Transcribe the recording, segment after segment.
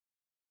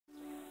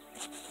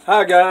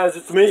Hi guys,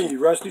 it's me,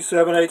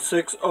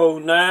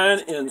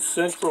 Rusty78609 in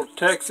Central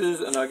Texas,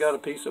 and I got a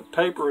piece of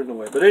paper in the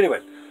way. But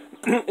anyway,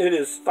 it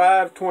is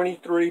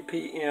 5:23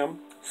 p.m.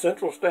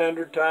 Central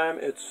Standard Time.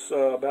 It's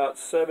about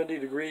 70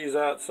 degrees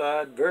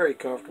outside, very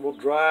comfortable,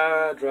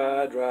 dry,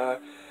 dry, dry.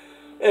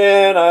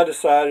 And I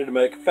decided to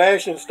make a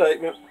fashion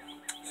statement.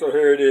 So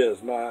here it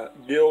is, my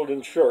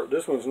Gildan shirt.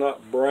 This one's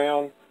not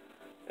brown,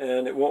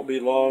 and it won't be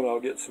long.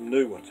 I'll get some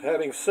new ones.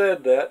 Having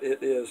said that,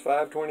 it is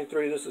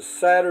 5:23. This is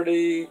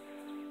Saturday,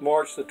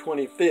 March the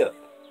 25th.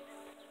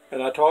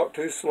 And I talk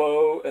too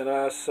slow, and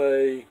I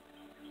say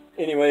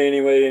anyway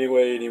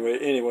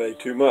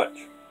too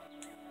much,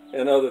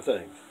 and other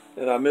things.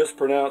 And I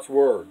mispronounce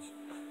words.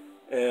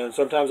 And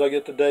sometimes I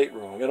get the date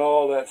wrong, and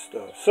all that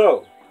stuff.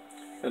 So,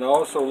 and I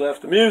also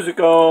left the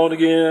music on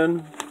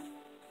again.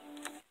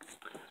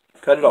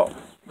 Cut it off.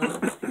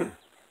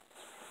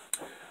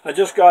 I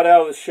just got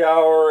out of the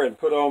shower and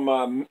put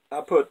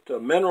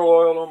mineral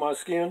oil on my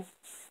skin.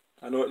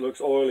 I know it looks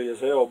oily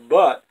as hell,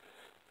 but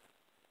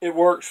it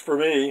works for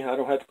me. I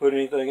don't have to put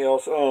anything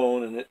else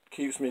on, and it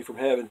keeps me from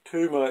having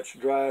too much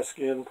dry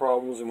skin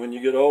problems. And when you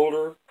get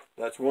older,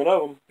 that's one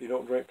of them. You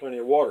don't drink plenty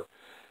of water.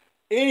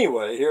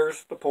 Anyway,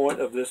 here's the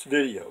point of this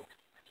video.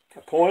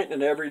 A point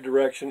in every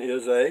direction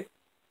is a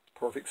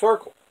perfect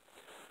circle.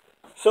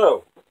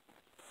 So,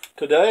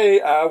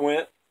 today I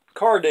went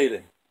car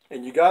dealing.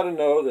 And you got to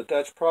know that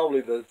that's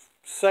probably the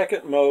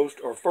second most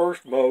or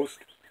first most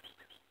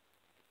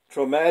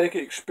traumatic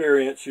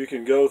experience you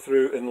can go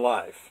through in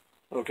life.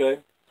 Okay?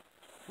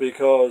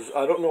 Because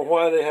I don't know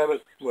why they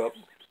haven't, well,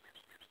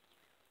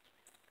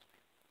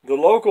 the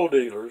local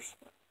dealers,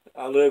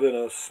 I live in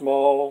a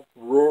small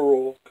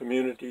rural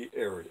community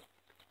area.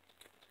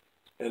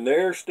 And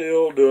they're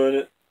still doing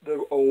it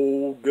the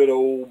old, good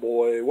old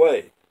boy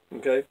way.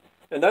 Okay?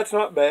 And that's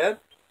not bad.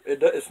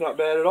 It's not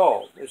bad at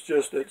all. It's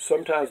just that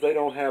sometimes they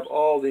don't have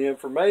all the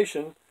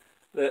information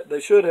that they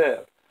should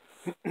have.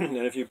 And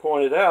if you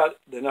point it out,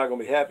 they're not going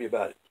to be happy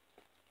about it.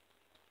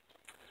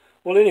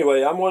 Well,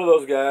 anyway, I'm one of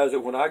those guys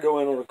that when I go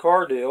in on a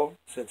car deal,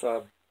 since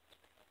I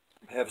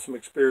have some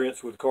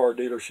experience with car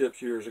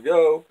dealerships years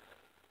ago,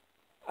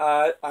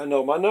 I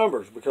know my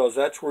numbers, because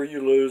that's where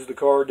you lose the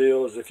car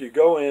deal, is if you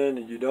go in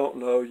and you don't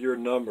know your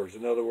numbers.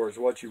 In other words,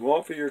 what you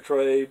want for your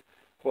trade,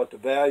 what the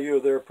value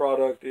of their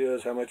product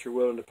is, how much you're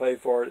willing to pay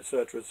for it,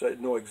 etc. etc.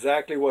 Know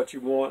exactly what you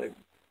want.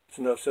 It's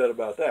enough said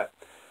about that.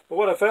 But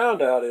what I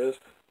found out is,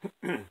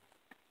 in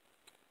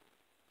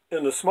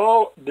the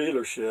small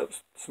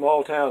dealerships,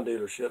 small town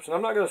dealerships, and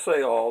I'm not going to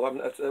say all,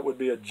 that would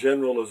be a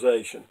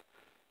generalization,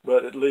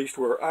 but at least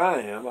where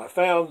I am, I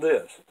found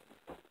this.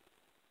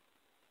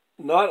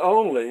 Not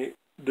only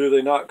do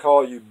they not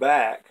call you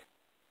back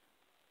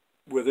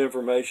with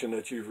information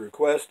that you've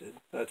requested,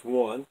 that's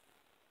one.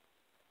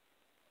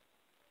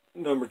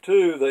 Number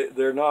two,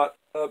 they're not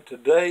up to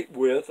date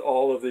with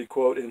all of the,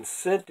 quote,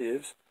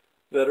 incentives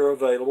that are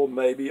available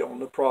maybe on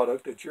the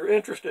product that you're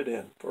interested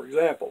in. For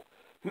example,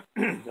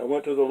 I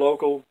went to the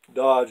local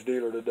Dodge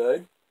dealer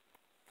today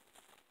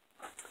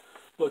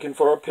looking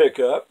for a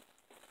pickup,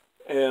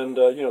 and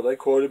they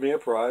quoted me a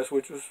price,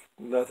 which was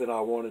nothing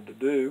I wanted to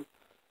do,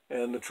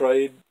 and the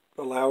trade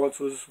allowance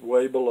was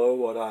way below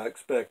what I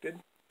expected.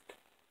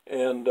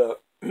 And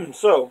and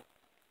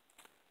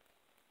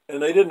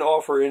they didn't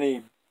offer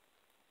any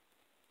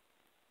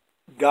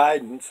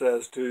guidance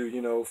as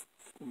to,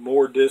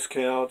 more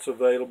discounts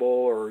available,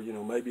 or,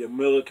 maybe a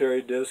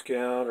military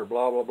discount, or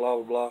blah, blah, blah,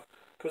 blah, blah.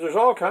 Because there's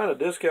all kind of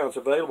discounts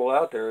available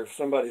out there if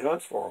somebody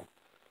hunts for them.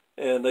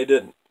 And they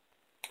didn't.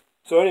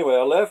 So anyway,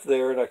 I left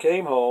there and I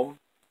came home,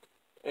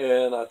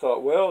 and I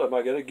thought, well, am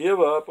I going to give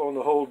up on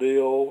the whole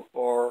deal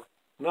or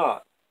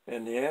not?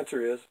 And the answer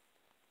is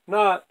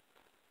not.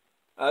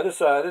 I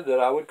decided that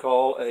I would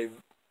call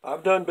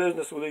I've done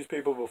business with these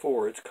people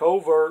before. It's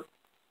Covert.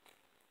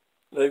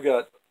 They've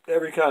got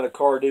every kind of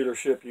car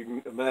dealership you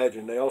can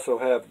imagine. They also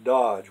have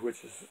Dodge,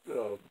 which is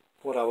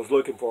what I was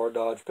looking for, a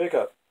Dodge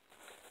pickup.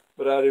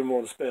 But I didn't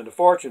want to spend a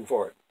fortune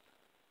for it,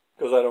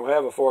 because I don't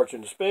have a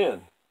fortune to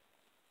spend.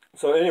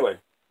 So anyway,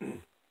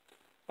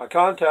 I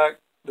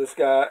contact this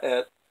guy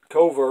at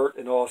Covert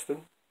in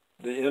Austin,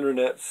 the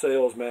internet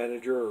sales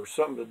manager, or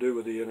something to do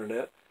with the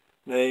internet,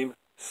 named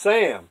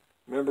Sam.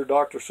 Remember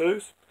Dr.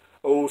 Seuss?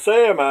 Oh,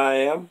 Sam I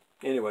am.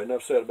 Anyway,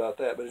 enough said about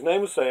that. But his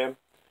name was Sam.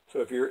 So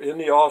if you're in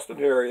the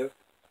Austin area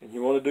and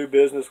you want to do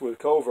business with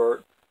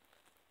Covert,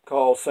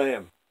 call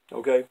Sam.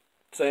 Okay?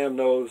 Sam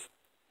knows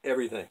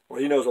everything. Well,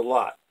 he knows a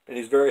lot, and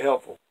he's very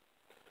helpful.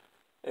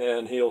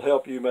 And he'll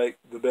help you make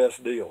the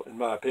best deal, in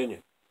my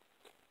opinion.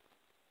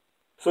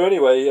 So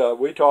anyway,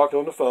 we talked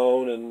on the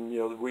phone, and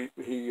we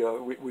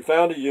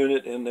found a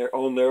unit in there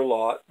on their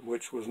lot,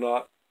 which was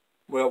not,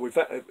 well,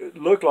 it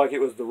looked like it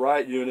was the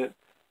right unit,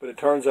 but it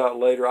turns out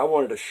later I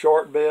wanted a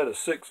short bed, a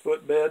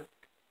 6-foot bed,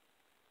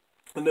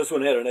 and this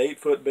one had an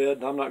 8-foot bed,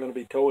 and I'm not going to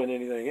be towing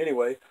anything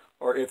anyway,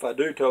 or if I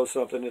do tow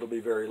something, it'll be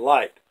very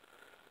light,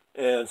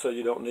 and so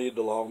you don't need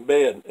the long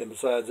bed. And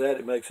besides that,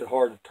 it makes it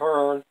hard to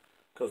turn,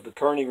 because the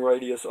turning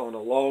radius on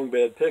a long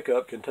bed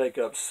pickup can take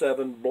up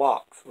 7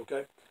 blocks.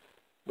 Okay.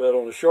 But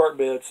on a short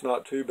bed, it's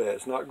not too bad.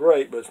 It's not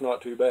great, but it's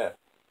not too bad.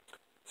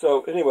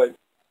 So anyway,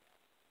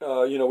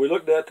 we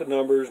looked at the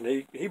numbers,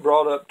 and he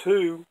brought up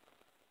two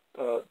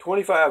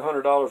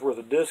 $2,500 worth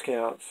of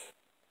discounts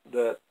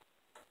that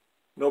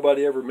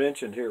nobody ever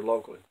mentioned here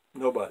locally.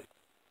 Nobody.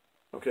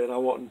 Okay, and I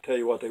won't tell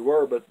you what they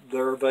were, but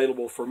they're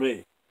available for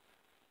me.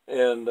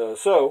 And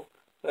so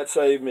that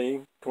saved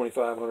me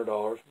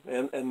 $2,500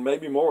 and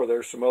maybe more.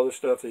 There's some other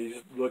stuff that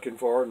he's looking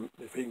for, and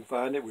if he can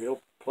find it,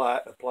 we'll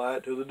apply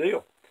it to the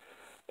deal.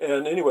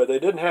 And anyway, they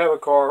didn't have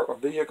a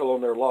vehicle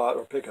on their lot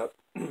or pickup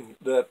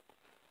that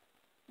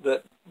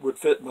would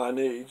fit my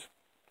needs,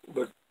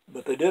 but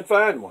they did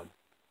find one.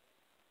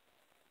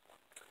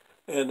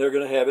 And they're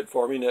going to have it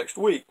for me next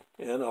week.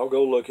 And I'll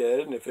go look at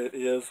it, and if it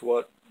is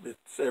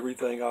it's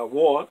everything I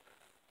want,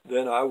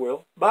 then I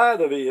will buy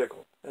the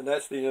vehicle. And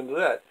that's the end of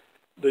that.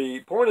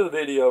 The point of the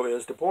video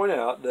is to point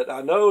out that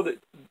I know that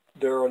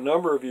there are a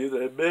number of you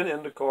that have been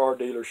into car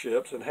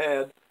dealerships and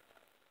had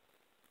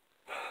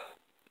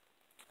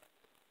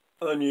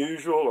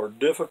unusual or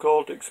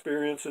difficult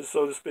experiences,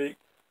 so to speak.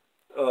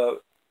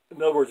 In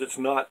other words, it's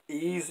not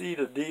easy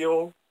to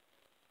deal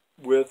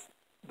with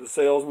the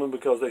salesman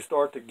because they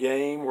start the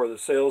game where the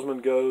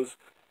salesman goes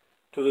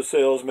to the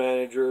sales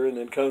manager and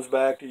then comes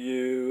back to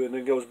you and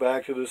then goes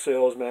back to the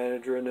sales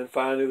manager, and then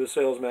finally the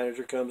sales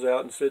manager comes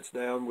out and sits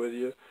down with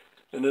you,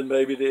 and then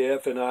maybe the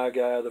F&I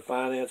guy, the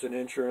finance and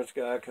insurance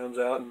guy, comes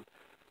out and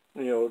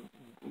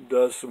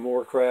does some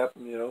more crap,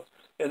 and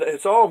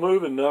it's all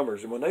moving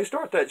numbers. And when they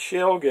start that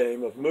shell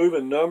game of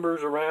moving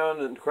numbers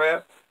around and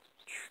crap,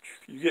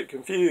 you get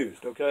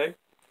confused. Okay,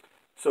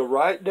 so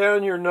write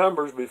down your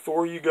numbers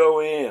before you go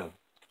in,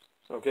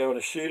 okay, on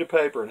a sheet of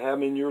paper, and have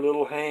them in your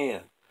little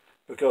hand,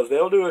 because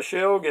they'll do a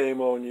shell game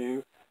on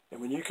you,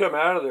 and when you come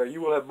out of there, you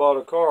will have bought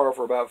a car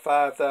for about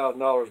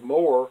 $5,000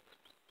 more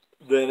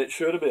than it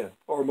should have been,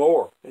 or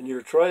more. In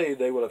your trade,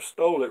 they would have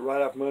stole it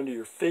right out from under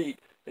your feet,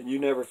 and you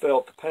never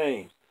felt the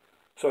pain.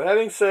 So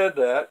having said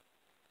that,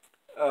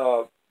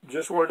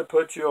 just wanted to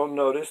put you on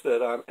notice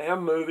that I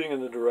am moving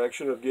in the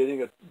direction of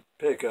getting a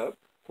pickup.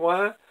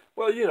 Why?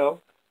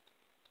 Well,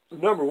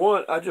 number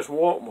one, I just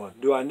want one.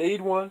 Do I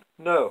need one?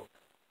 No.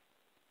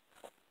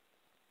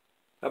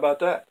 How about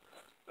that?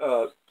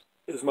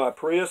 Is my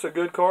Prius a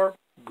good car?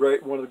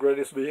 Great, one of the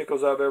greatest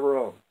vehicles I've ever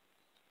owned.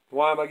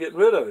 Why am I getting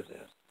rid of it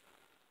then?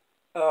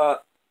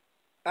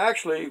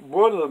 Actually,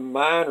 one of the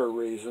minor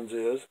reasons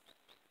is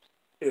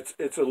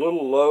it's a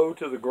little low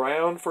to the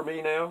ground for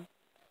me now.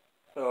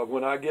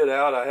 When I get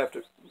out, I have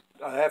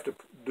to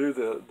do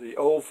the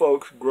old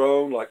folks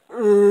groan, like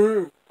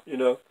and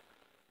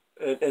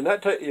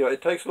that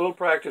it takes a little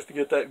practice to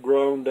get that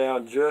groan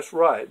down just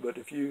right. But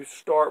if you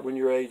start when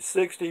you're age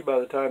 60, by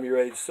the time you're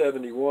age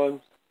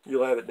 71,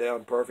 you'll have it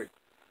down perfect.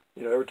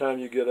 Every time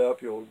you get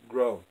up, you'll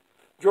groan.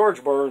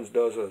 George Burns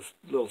does a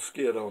little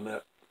skit on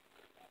that.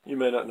 You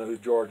may not know who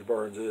George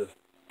Burns is.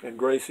 And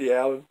Gracie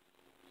Allen,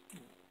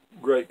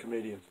 great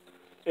comedians.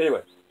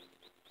 Anyway,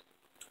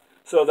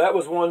 so that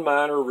was one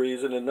minor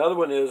reason. Another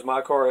one is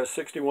my car has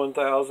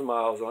 61,000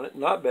 miles on it.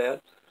 Not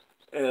bad.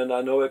 And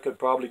I know it could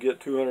probably get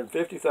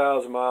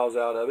 250,000 miles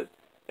out of it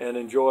and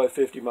enjoy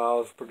 50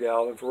 miles per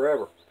gallon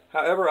forever.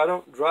 However, I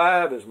don't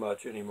drive as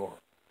much anymore.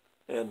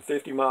 And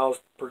 50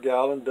 miles per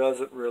gallon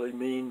doesn't really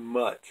mean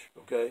much,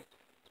 okay?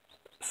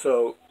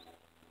 So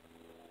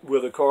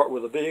with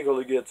a vehicle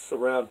that gets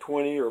around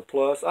 20 or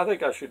plus, I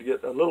think I should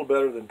get a little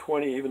better than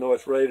 20, even though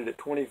it's rated at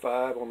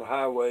 25 on the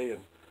highway,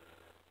 and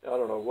I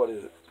don't know, what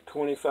is it,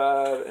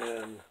 25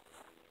 and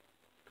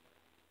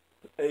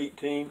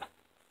 18.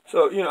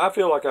 So, I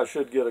feel like I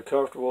should get a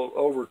comfortable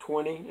over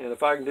 20, and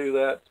if I can do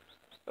that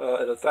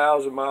at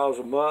 1,000 miles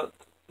a month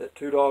at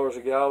 $2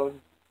 a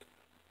gallon,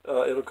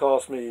 it'll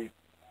cost me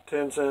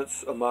 10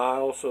 cents a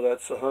mile, so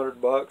that's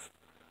 $100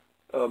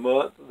 a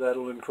month.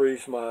 That'll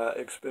increase my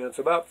expense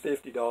about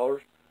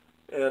 $50,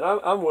 and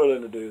I'm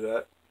willing to do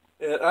that.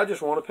 And I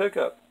just want a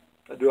pickup.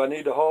 Do I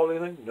need to haul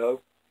anything? No.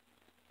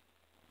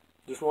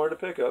 Just wanted a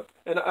pickup,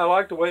 and I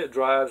like the way it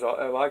drives.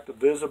 I like the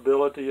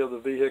visibility of the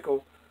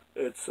vehicle.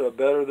 It's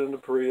better than the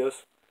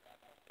Prius,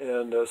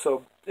 and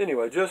so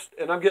anyway,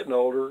 and I'm getting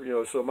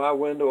older, so my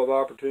window of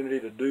opportunity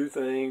to do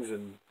things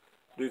and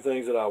do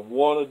things that I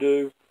want to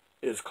do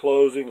is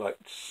closing, like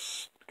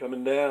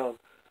coming down.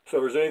 So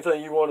if there's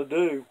anything you want to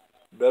do,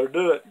 better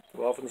do it.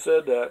 I've often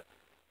said that.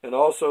 And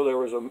also there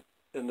was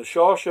in the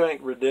Shawshank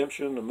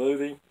Redemption, the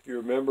movie, if you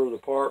remember the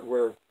part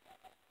where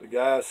the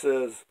guy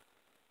says,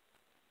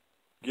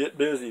 get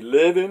busy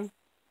living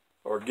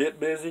or get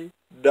busy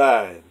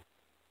dying.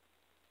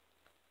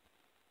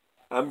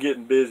 I'm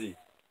getting busy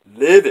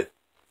living.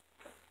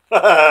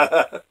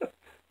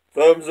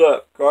 Thumbs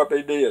up.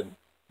 Carpe diem.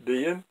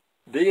 Diem?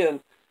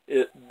 Diem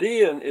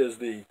is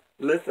the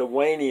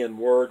Lithuanian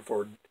word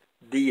for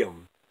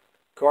diem.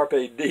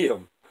 Carpe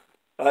diem.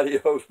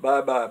 Adios.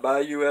 Bye-bye.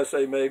 Buy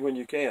USA made when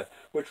you can.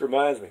 Which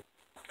reminds me,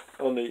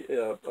 on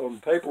the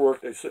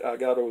paperwork I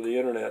got over the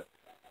internet,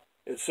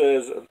 it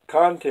says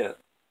content.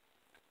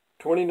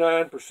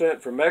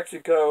 29% from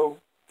Mexico,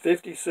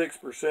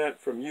 56%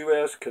 from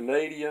U.S.,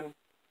 Canadian,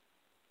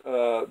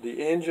 The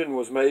engine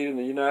was made in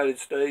the United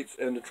States,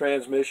 and the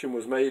transmission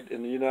was made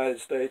in the United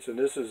States, and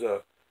this is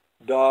a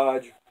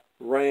Dodge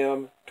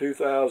Ram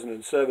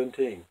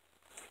 2017.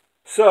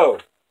 So,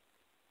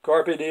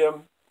 carpe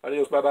diem,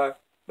 adios, bye-bye,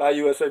 bye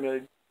USA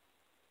made.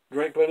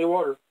 Drink plenty of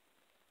water.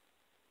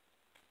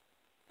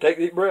 Take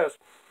deep breaths.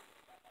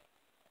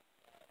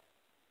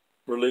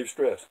 Relieve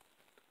stress.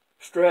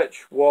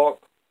 Stretch,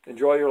 walk,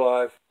 enjoy your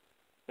life.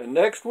 And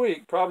next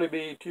week,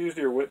 probably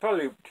Tuesday or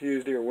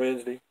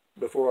Wednesday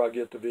before I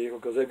get the vehicle,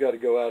 because they've got to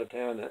go out of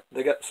town.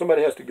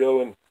 Somebody has to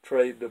go and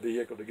trade the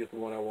vehicle to get the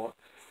one I want.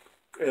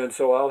 And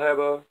so I'll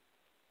have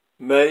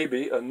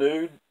maybe a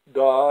new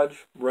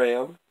Dodge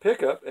Ram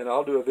pickup, and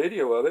I'll do a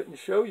video of it and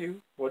show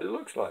you what it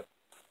looks like.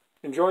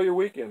 Enjoy your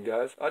weekend,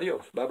 guys.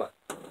 Adios. Bye-bye.